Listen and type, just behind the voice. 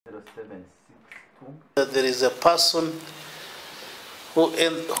There is a person who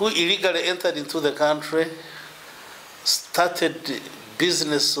illegally entered into the country, started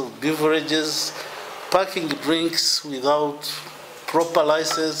business of beverages, packing drinks without proper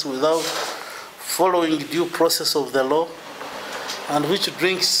license, without following due process of the law, and which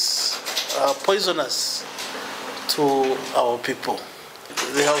drinks are poisonous to our people.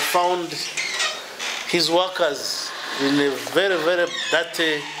 They have found his workers in a very, very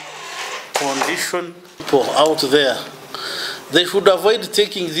dirty condition. People out there, they should avoid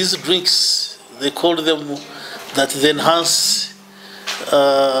taking these drinks. They call them that they enhance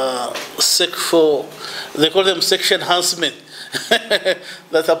sexual, they call them sexual enhancement.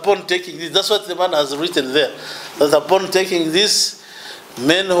 That upon taking this, that's what the man has written there, that upon taking this,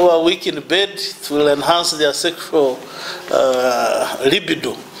 men who are weak in bed, it will enhance their sexual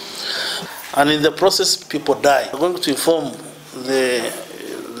libido. And in the process, people die. I'm going to inform the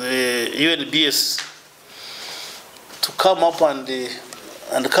UNBS to come up and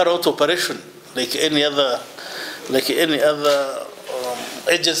carry out operation like any other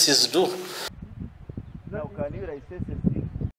agencies do. Now, can you